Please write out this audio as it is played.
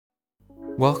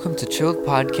Welcome to Chilled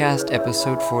Podcast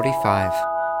episode 45.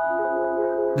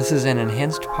 This is an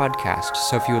enhanced podcast,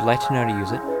 so if you would like to know how to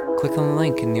use it, click on the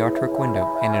link in the artwork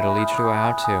window and it'll lead you to a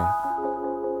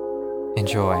how-to.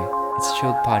 Enjoy. It's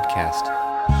Chilled Podcast.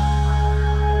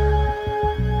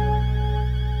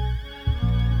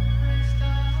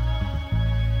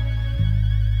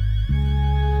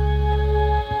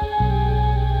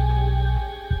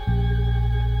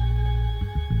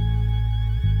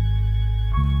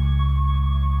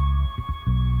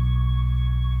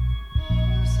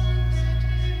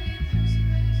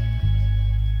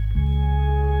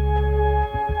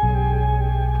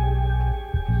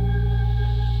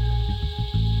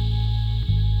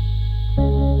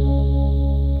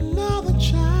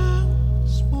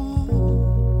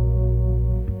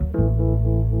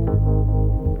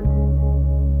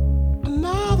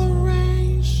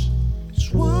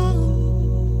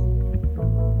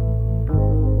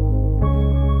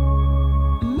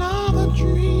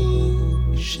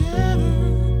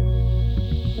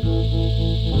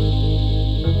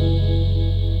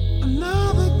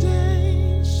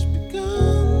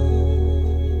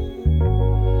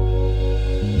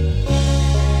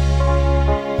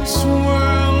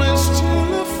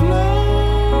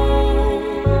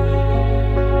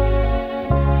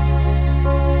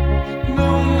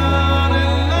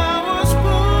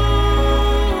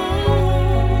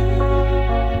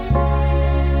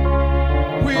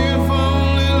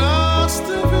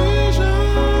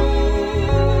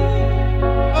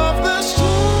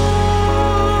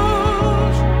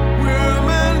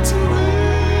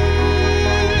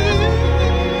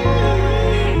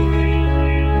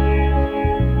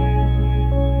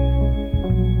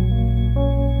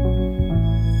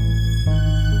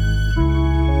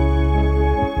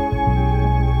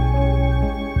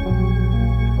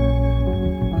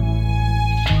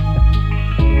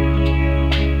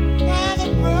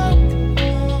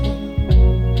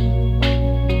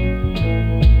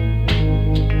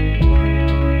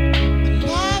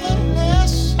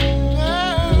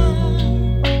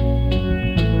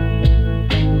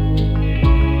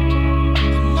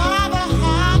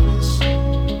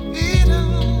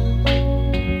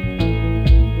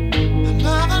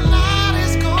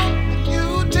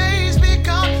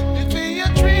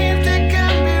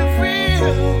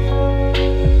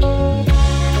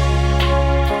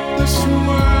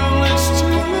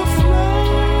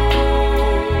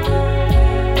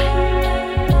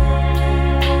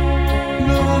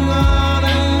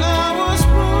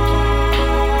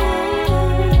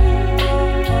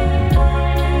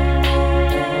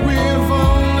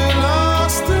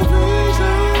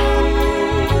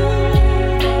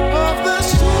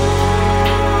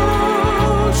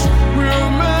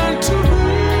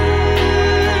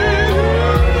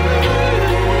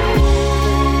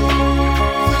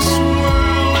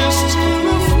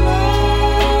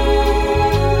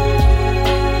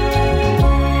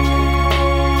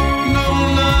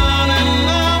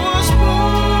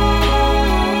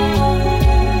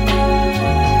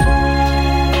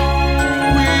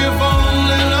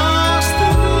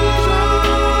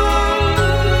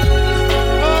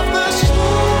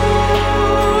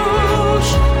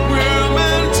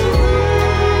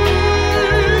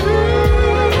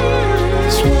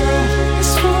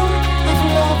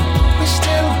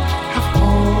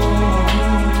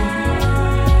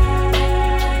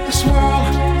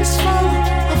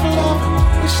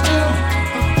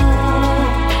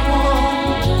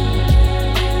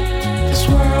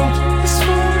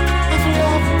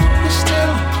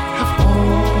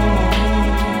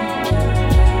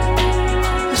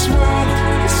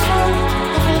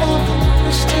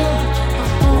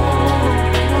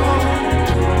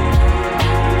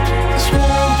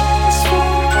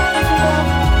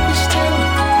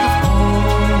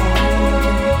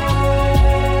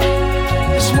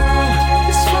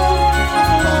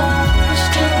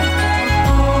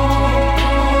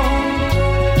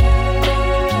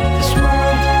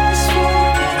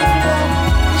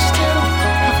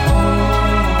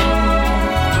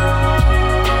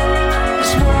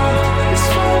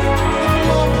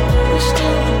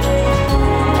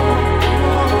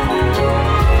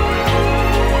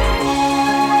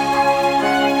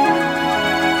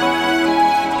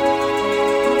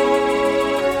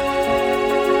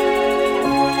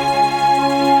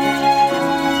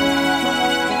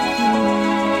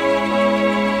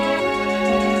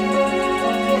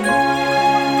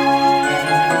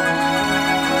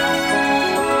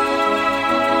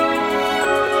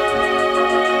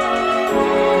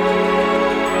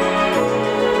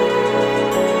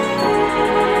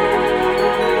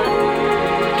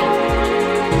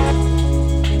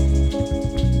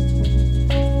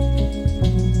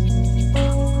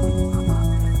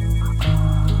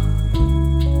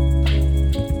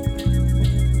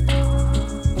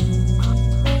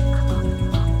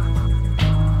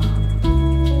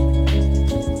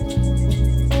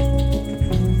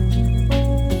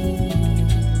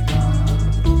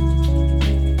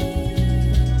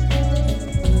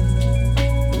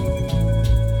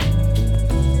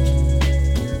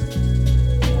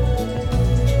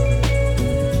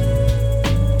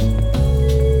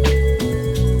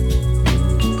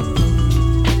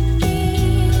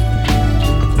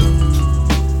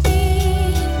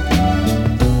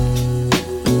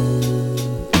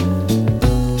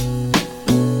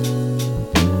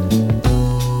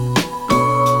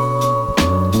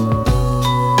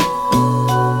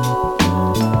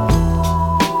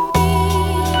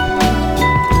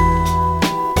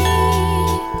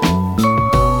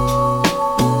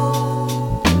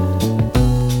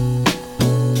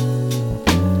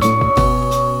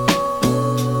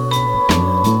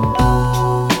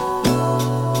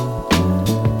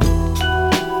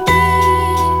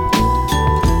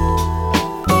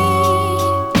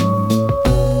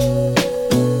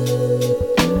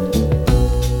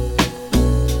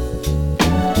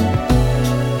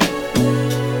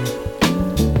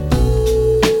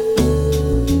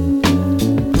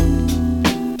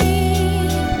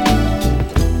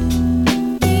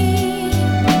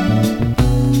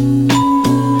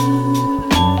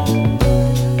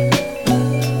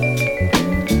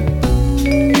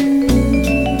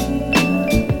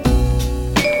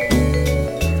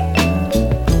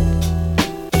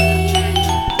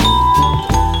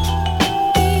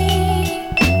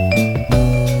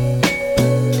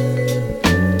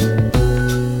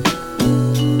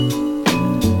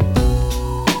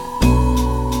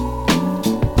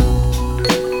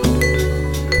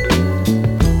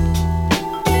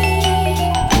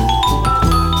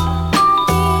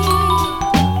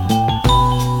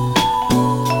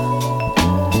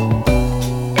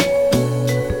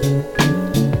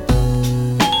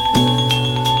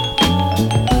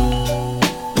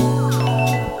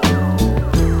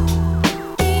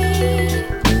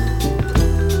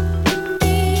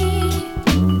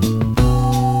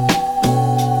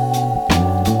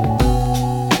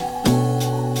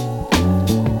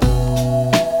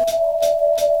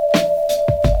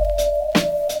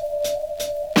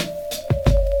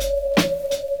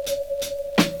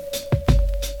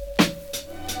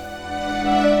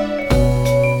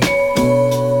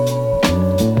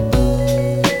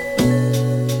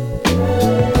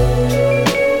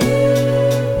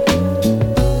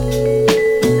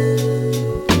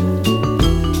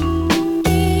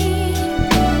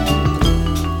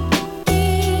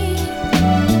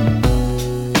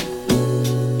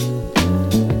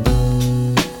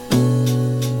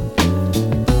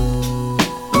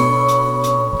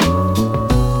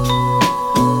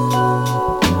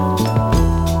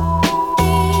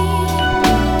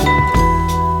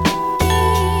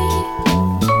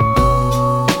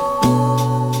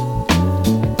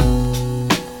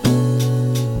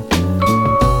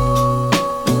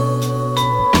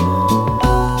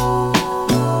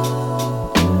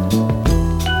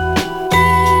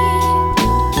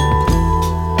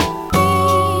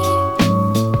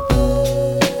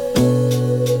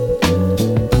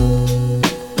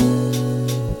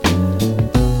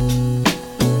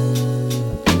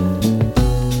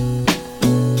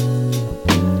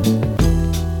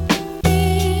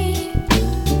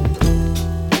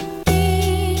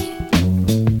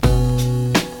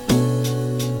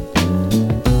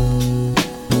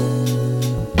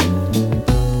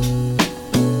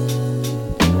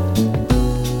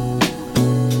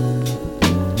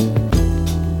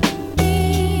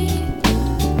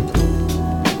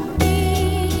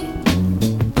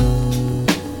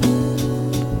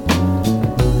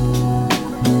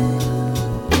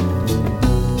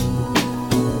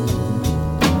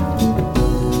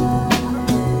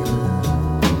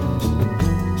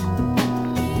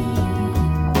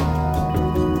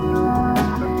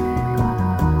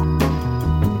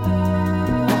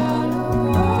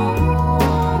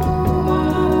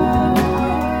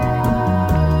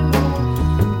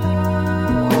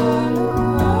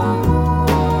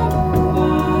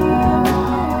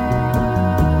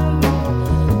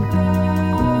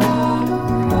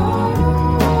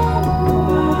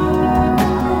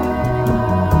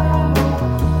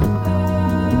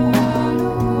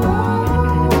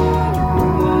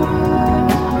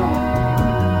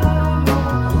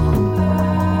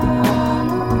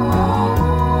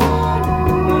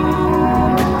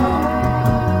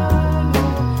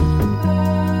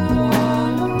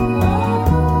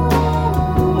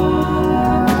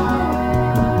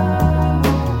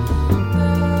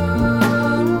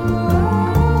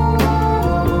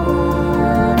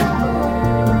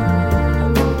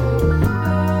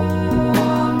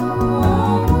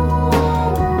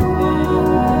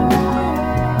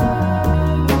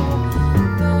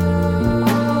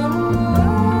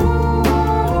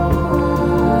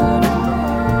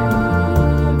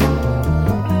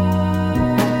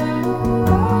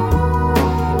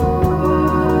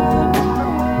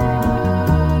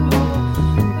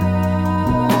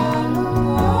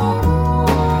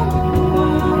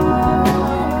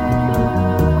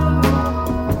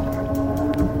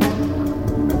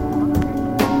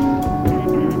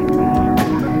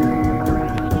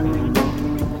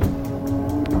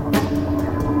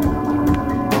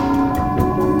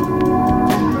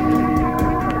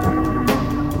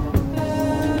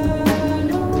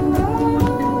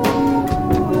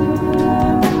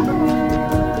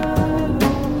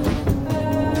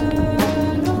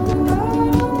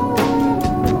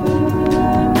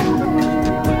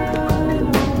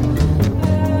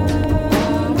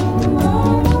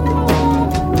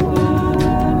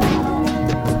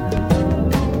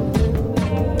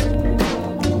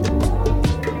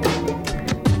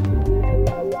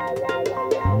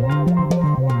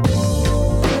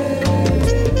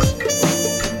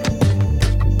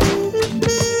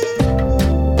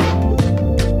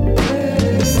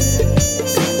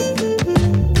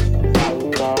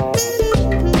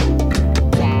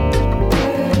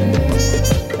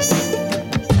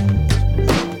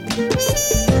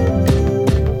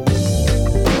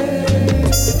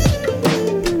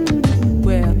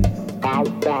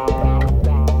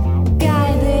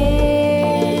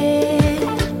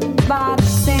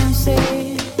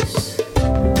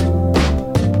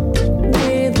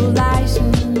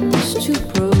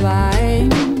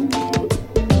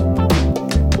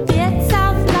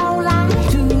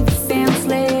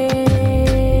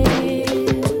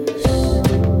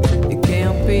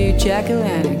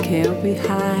 jack-o'-lantern can't be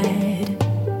hide.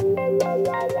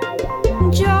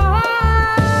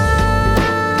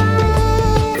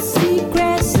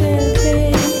 Secret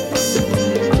service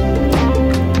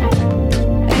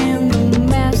and the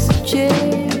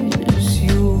messages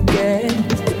you get,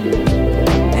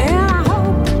 and I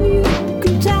hope you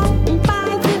can tell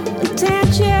by the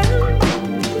attention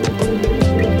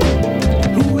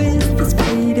who is the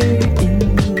spider in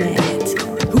the net.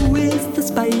 Who is the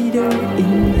spider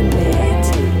in the net?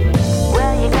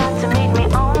 Well, you got to meet me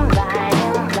online.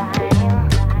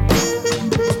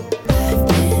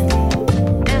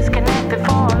 Disconnected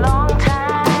for a long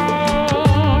time.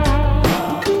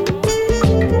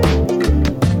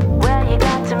 Well, you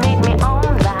got to meet me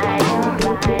online.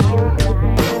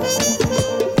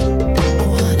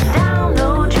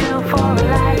 Download you for a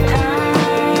lifetime.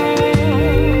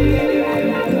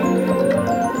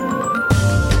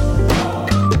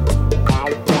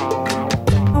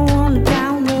 I wanna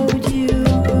download you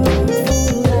for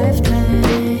a lifetime.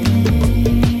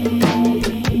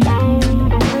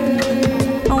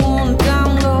 I wanna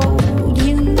download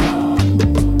you.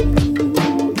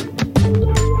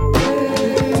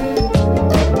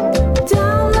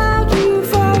 Download you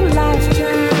for a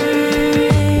lifetime.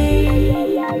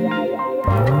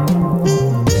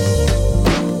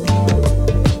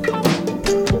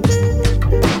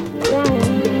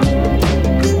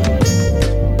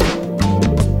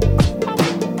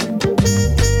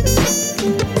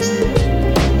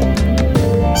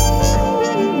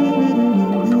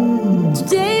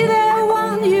 Today they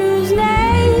want use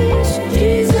names.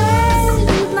 Jesus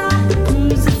is not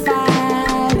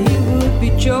crucified. He would be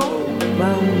Joe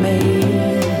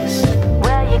Mace.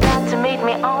 Well, you got to meet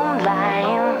me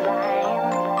online.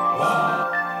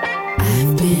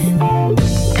 I've been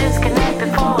Disconnected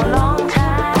for a long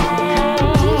time.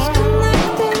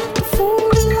 disconnected for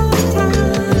a long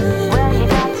time. Well, you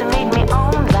got to meet me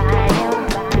online.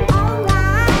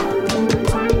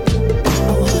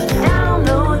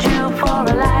 Download you for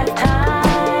a lifetime.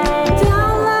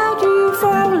 Download you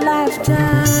for a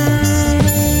lifetime.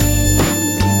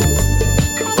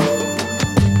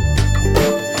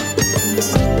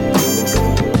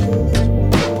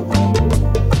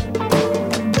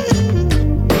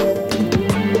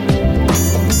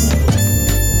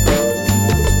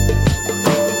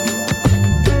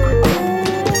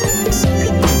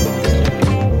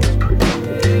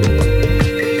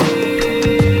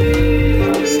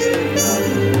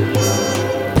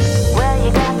 Well,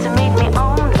 you got to meet me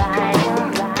online.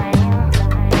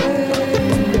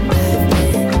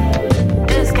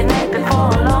 Disconnected for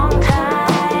a long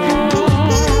time.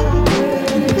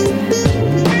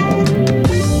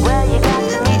 Well, you got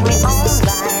to meet me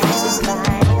online.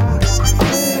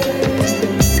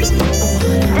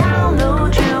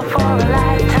 Download you for a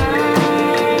lifetime.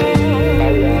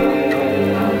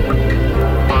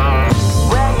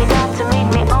 Well, you got to meet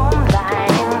me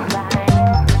online.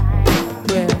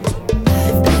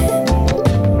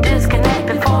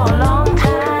 Disconnected for a long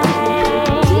time.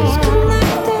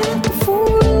 Disconnected for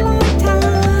a long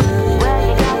time. Well,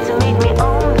 you got to meet me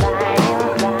online.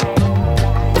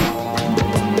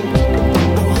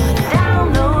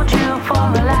 Download you for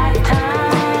a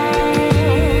lifetime.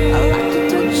 I like to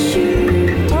touch you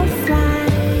offline.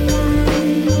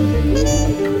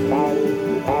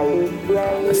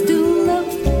 I still love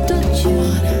to touch you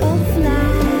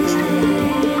offline.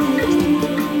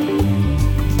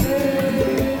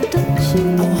 Touch you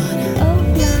offline.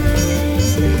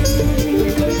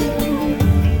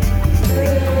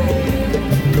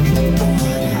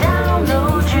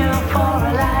 Download you for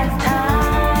a lifetime.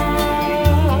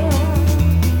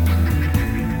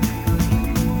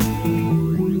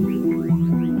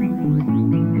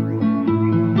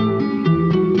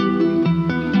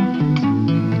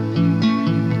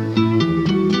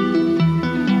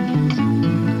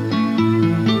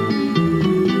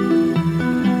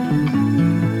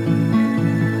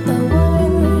 The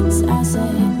words I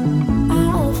say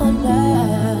are all for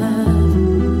love.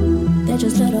 They're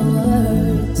just little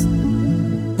words.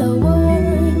 The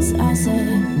words I say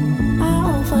are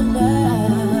all for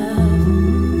love.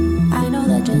 I know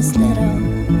they're just little,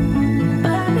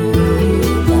 but I need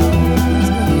those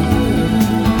words.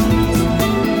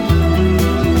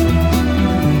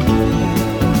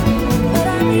 But I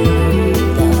need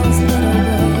those little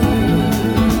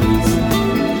words.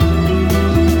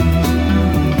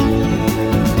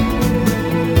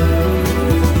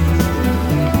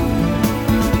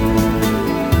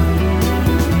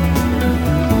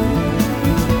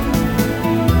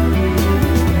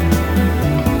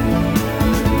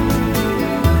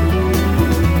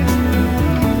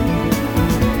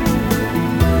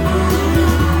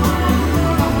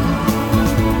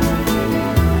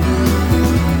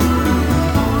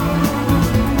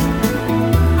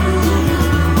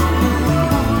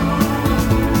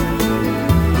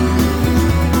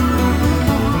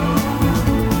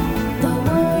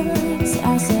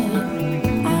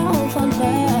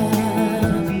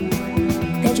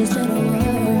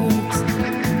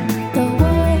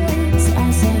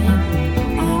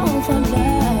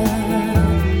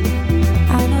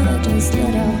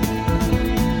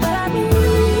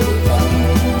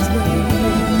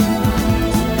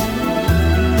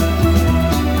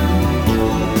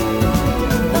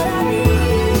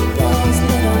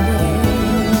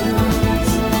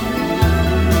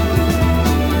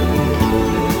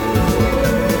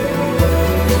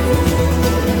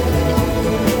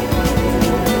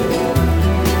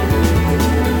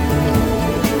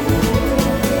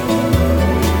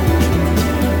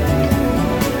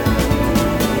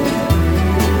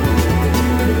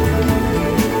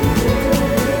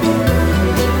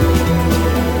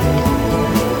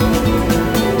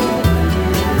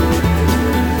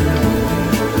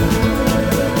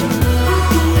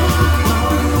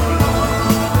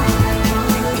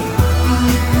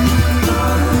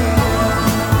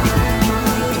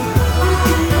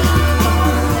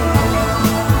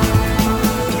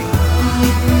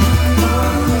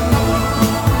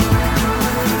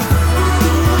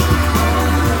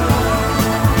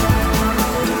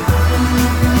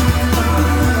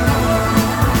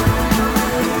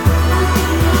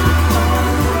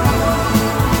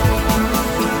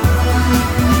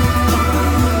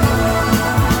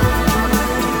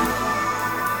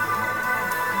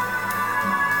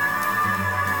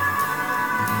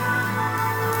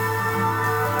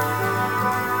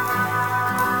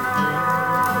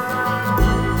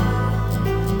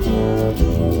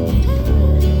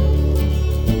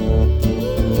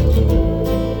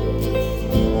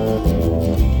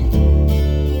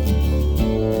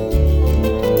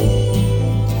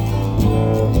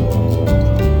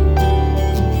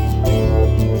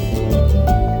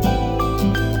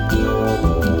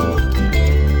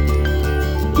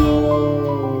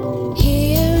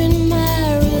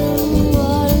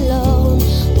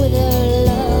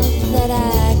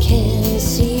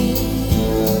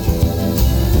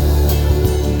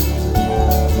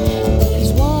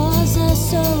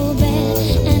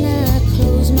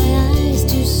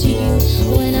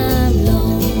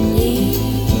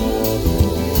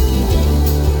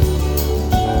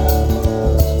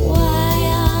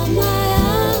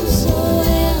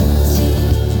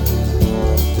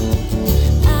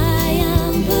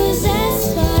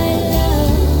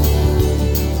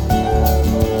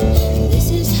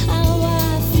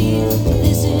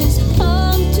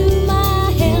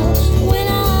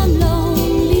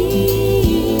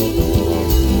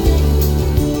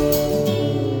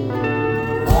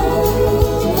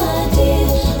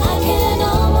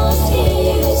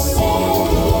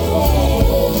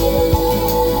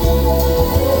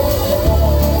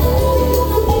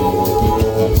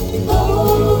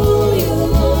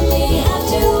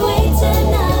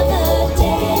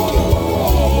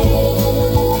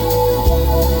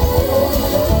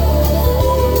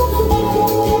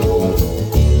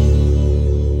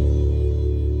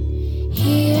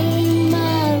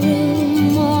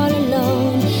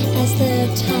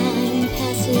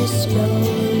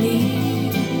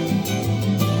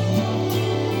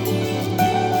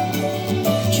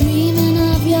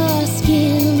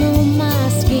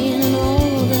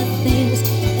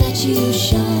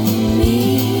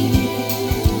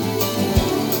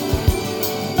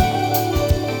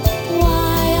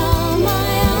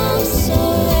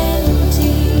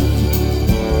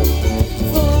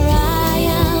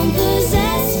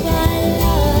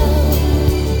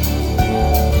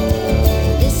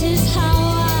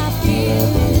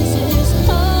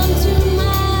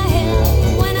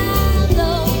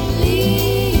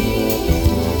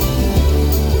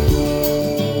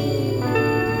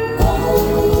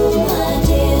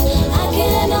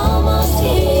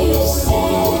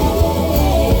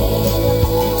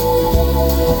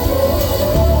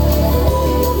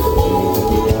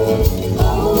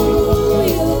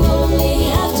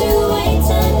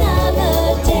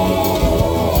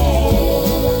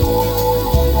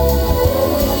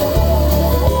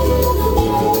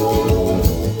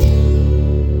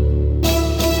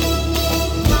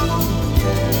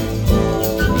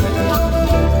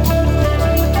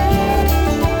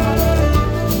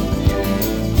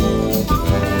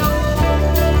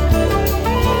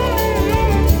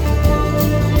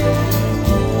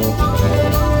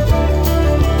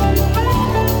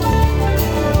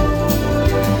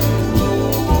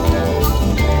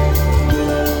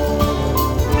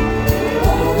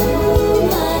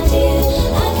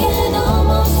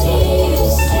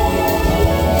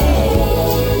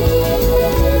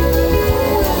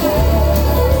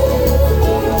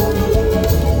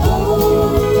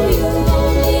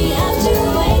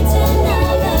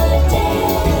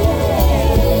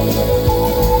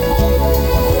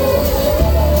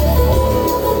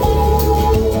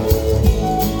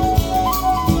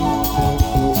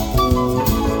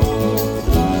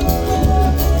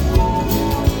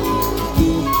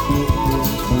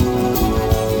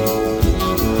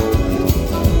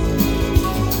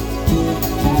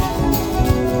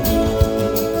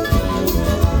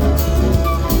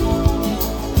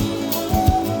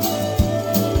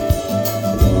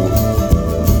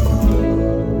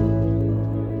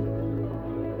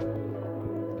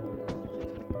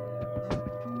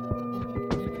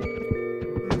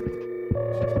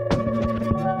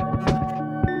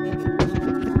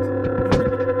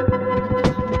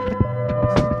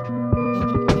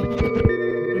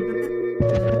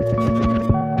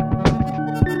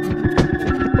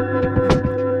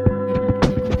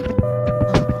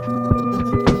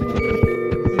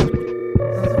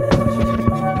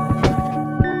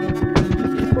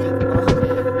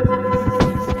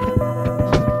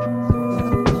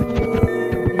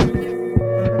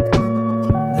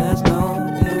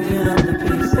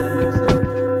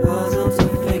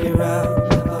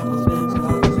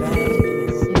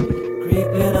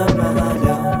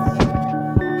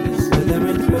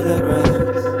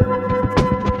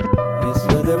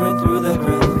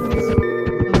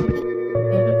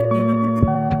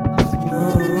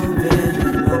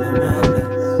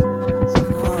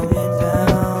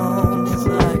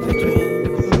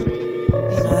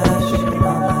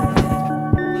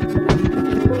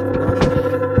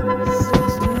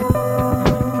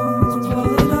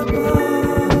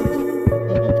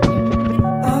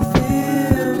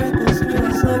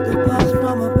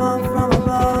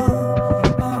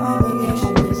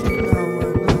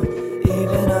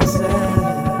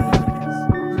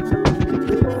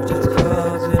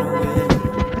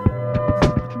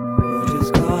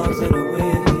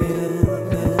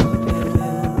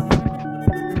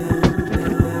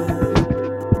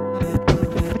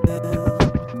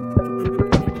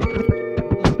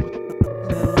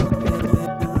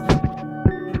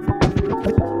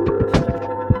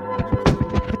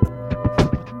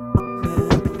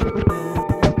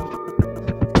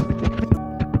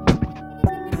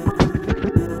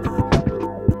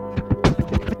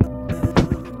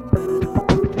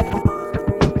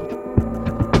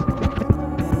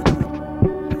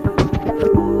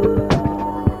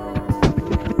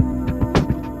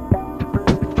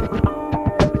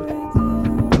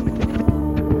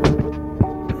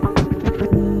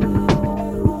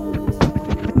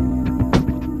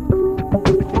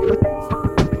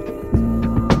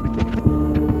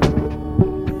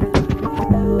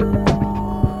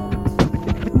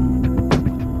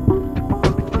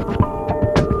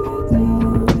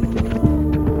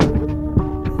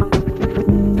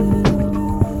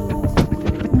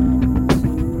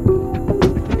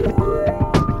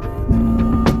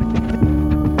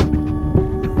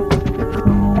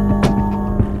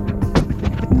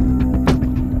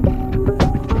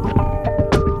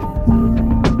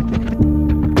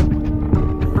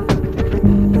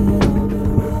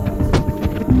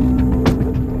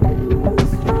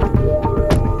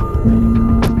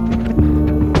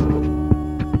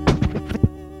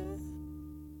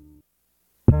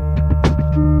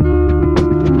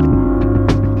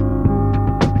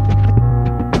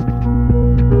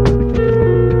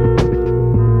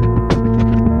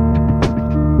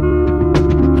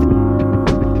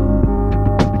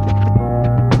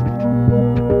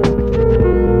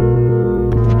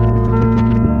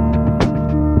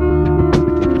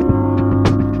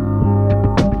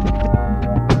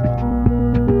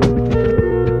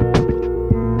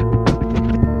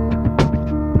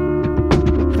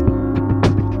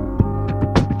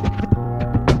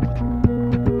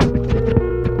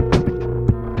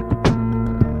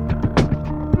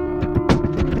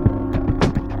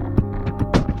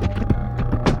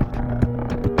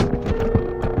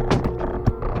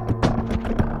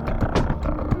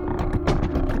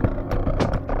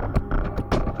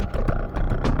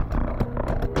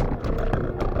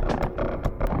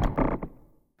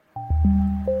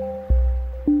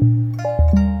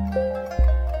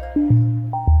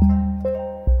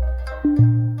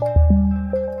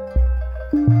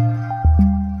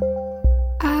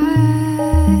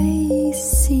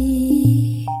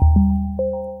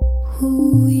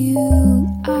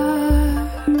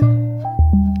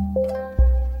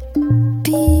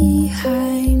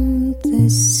 behind the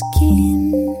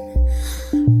skin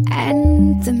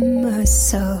and the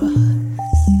muscles.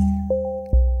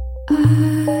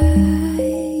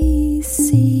 I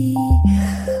see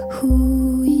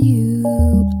who you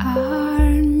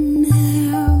are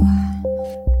now,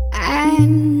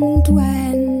 and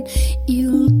when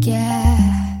you'll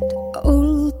get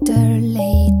older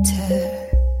later,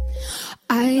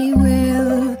 I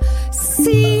will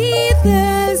see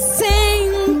the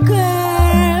same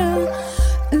girl,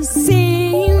 the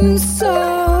same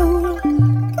soul,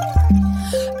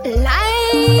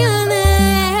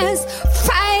 lioness,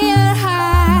 fire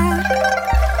high,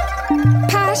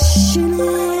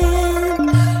 passionate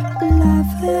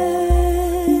lover.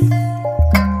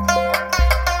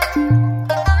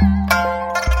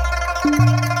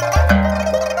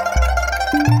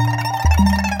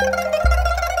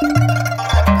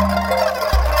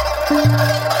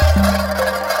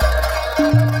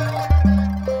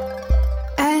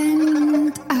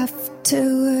 And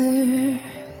afterwards,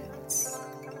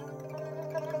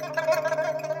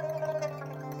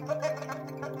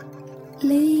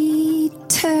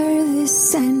 later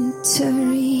this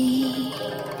century,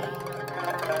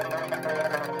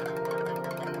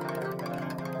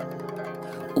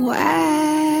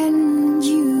 when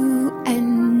you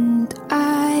and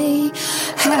I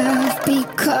have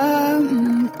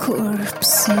become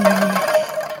corpses,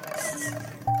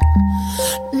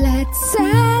 let's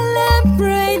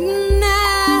celebrate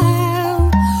now.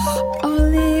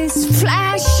 All this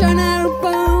flesh on our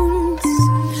bones.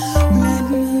 Let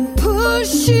me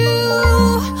push you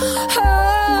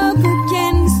up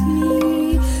against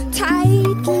me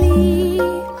tightly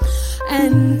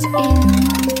and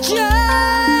enjoy